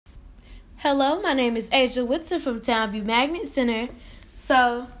Hello, my name is Asia Whitson from Townview Magnet Center.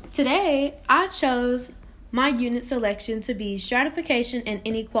 So today I chose my unit selection to be stratification and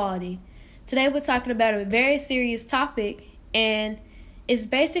inequality. Today we're talking about a very serious topic, and it's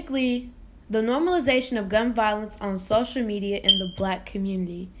basically the normalization of gun violence on social media in the Black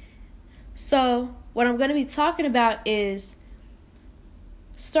community. So what I'm going to be talking about is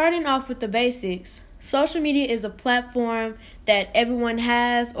starting off with the basics. Social media is a platform that everyone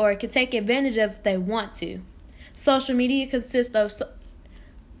has or can take advantage of if they want to. Social media consists of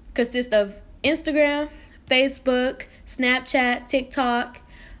Instagram, Facebook, Snapchat, TikTok,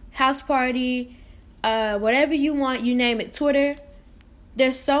 House Party, whatever you want, you name it, Twitter.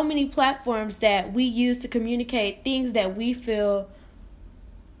 There's so many platforms that we use to communicate things that we feel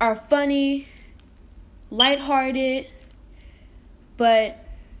are funny, lighthearted, but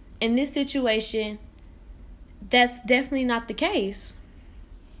in this situation, that's definitely not the case.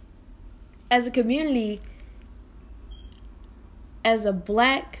 As a community, as a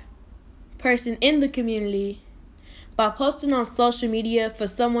Black person in the community, by posting on social media for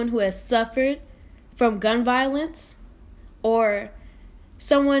someone who has suffered from gun violence or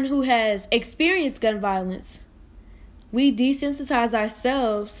someone who has experienced gun violence, we desensitize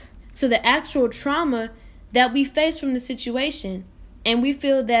ourselves to the actual trauma that we face from the situation. And we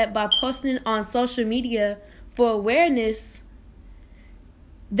feel that by posting on social media for awareness,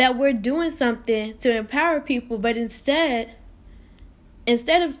 that we're doing something to empower people, but instead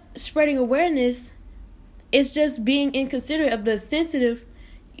of spreading awareness, it's just being inconsiderate of the sensitive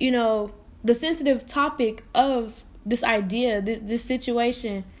topic of this idea, this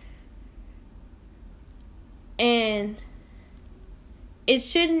situation. And it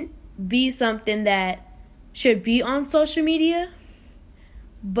shouldn't be something that should be on social media,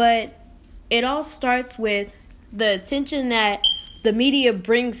 but it all starts with the attention that the media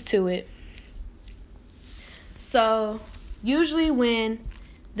brings to it. So usually when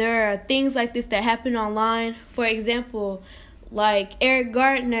there are things like this that happen online, for example, like Eric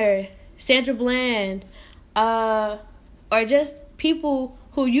Gardner, Sandra Bland, or just people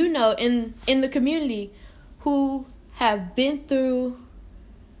who you know in the community who have been through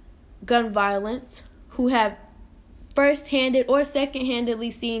gun violence, who have first-handed or second-handedly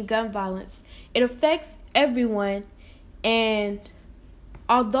seen gun violence. It affects everyone, and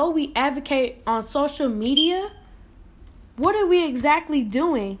although we advocate on social media, what are we exactly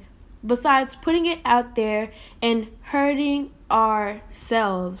doing besides putting it out there and hurting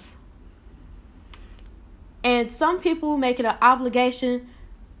ourselves? And some people make it an obligation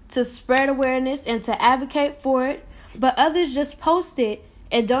to spread awareness and to advocate for it, but others just post it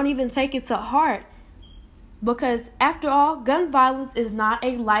and don't even take it to heart. Because after all, gun violence is not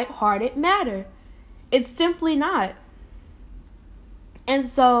a lighthearted matter. It's simply not. And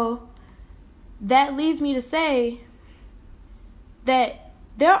so that leads me to say that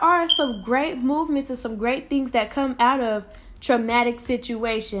there are some great movements and some great things that come out of traumatic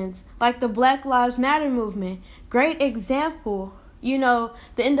situations, like the Black Lives Matter movement. Great example. The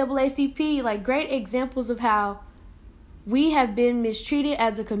NAACP, like great examples of how we have been mistreated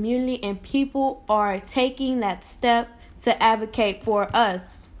as a community, and people are taking that step to advocate for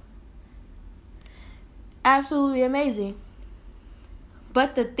us. Absolutely amazing.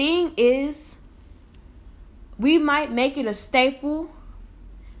 But the thing is, we might make it a staple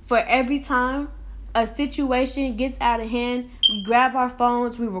for every time a situation gets out of hand, we grab our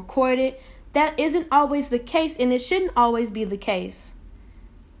phones, we record it. That isn't always the case, and it shouldn't always be the case.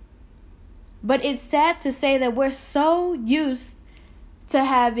 But it's sad to say that we're so used to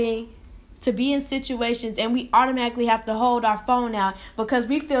having to be in situations and we automatically have to hold our phone out because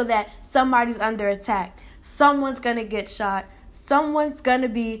we feel that somebody's under attack. Someone's going to get shot. Someone's going to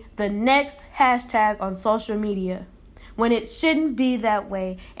be the next hashtag on social media, when it shouldn't be that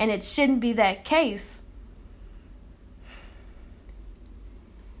way and it shouldn't be that case.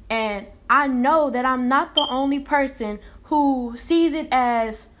 And I know that I'm not the only person who sees it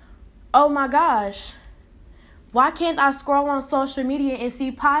as, oh my gosh, why can't I scroll on social media and see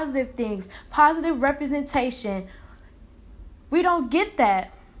positive things, positive representation? We don't get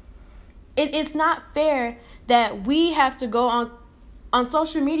that. It's not fair that we have to go on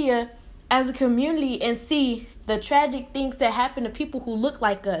social media as a community and see the tragic things that happen to people who look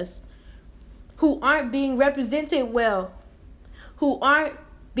like us, who aren't being represented well, who aren't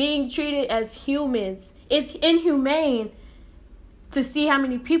being treated as humans. It's inhumane to see how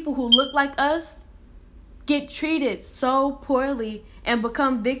many people who look like us get treated so poorly and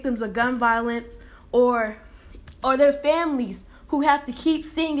become victims of gun violence, or their families who have to keep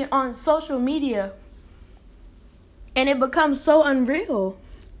seeing it on social media. And it becomes so unreal.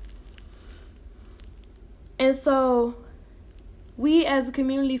 And so we as a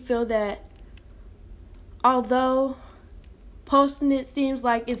community feel that although posting it seems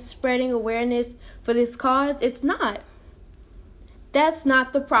like it's spreading awareness for this cause, it's not. That's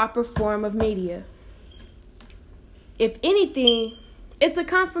not the proper form of media. If anything, it's a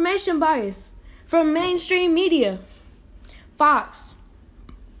confirmation bias from mainstream media. Fox,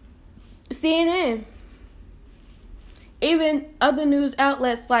 CNN, even other news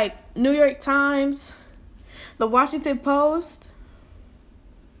outlets like New York Times, the Washington Post,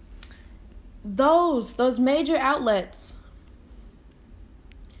 those major outlets.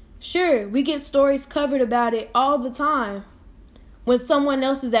 Sure, we get stories covered about it all the time when someone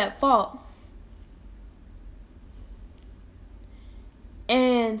else is at fault.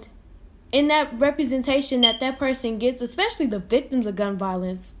 And in that representation that person gets, especially the victims of gun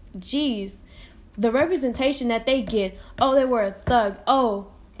violence, the representation that they get, oh, they were a thug, oh,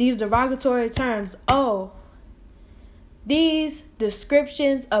 these derogatory terms, oh, these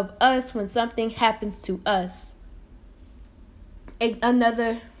descriptions of us when something happens to us.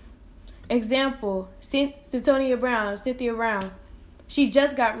 Another example, Cynthia Brown, she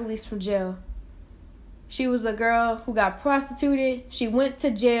just got released from jail. She was a girl who got prostituted. She went to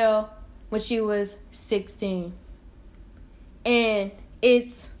jail when she was 16. And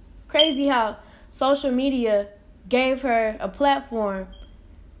it's crazy how social media gave her a platform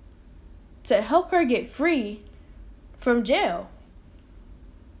to help her get free from jail.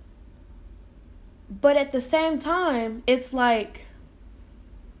 But at the same time, it's like,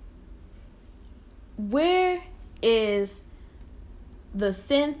 where is the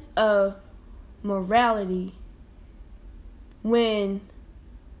sense of morality when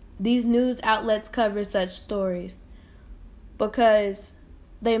these news outlets cover such stories? Because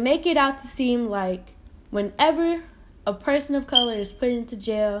they make it out to seem like whenever a person of color is put into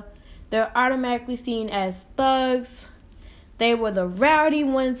jail, they're automatically seen as thugs. They were the rowdy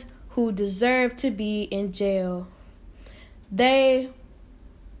ones who deserve to be in jail. They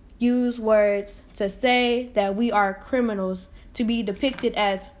use words to say that we are criminals, to be depicted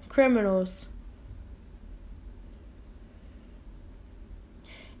as criminals.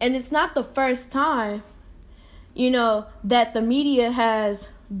 And it's not the first time, that the media has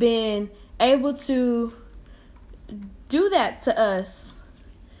been able to do that to us.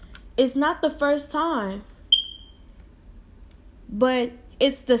 It's not the first time. But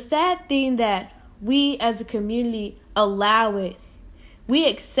it's the sad thing that we as a community allow it. We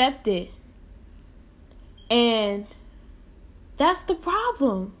accept it. And that's the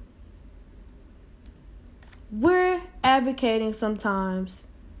problem. We're advocating sometimes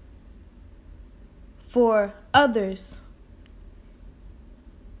for others,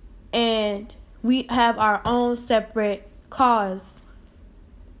 and we have our own separate cause.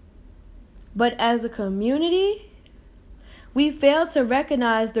 But as a community, we fail to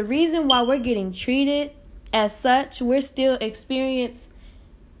recognize the reason why we're getting treated as such. We're still experiencing,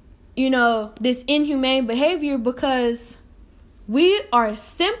 this inhumane behavior because we are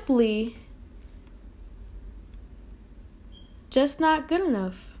simply just not good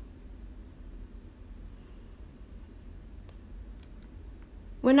enough.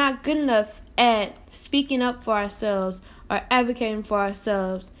 We're not good enough at speaking up for ourselves or advocating for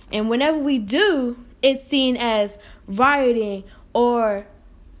ourselves. And whenever we do, it's seen as rioting, or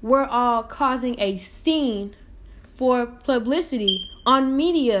we're all causing a scene for publicity on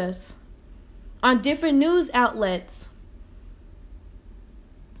medias, on different news outlets.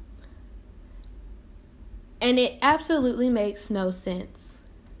 And it absolutely makes no sense.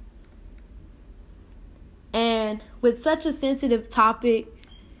 And with such a sensitive topic,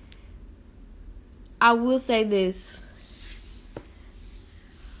 I will say this.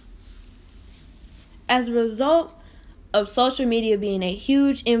 As a result of social media being a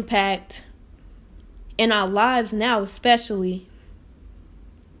huge impact in our lives now, especially,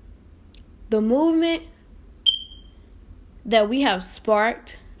 the movement that we have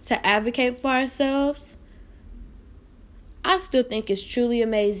sparked to advocate for ourselves, I still think it's truly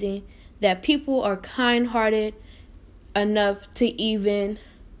amazing that people are kind-hearted enough to even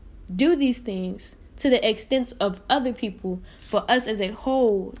do these things to the extent of other people, for us as a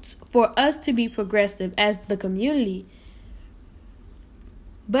whole, for us to be progressive as the community.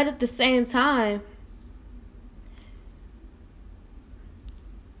 But at the same time,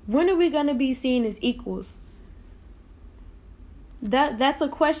 when are we going to be seen as equals? That's a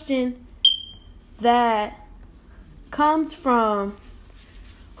question that comes from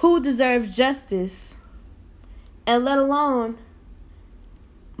who deserves justice, and let alone,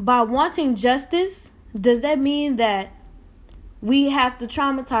 by wanting justice, does that mean that we have to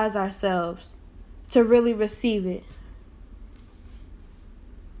traumatize ourselves to really receive it.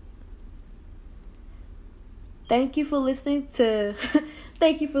 Thank you for listening to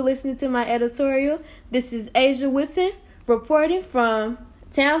my editorial. This is Asia Whitson reporting from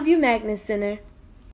Townview Magnet Center.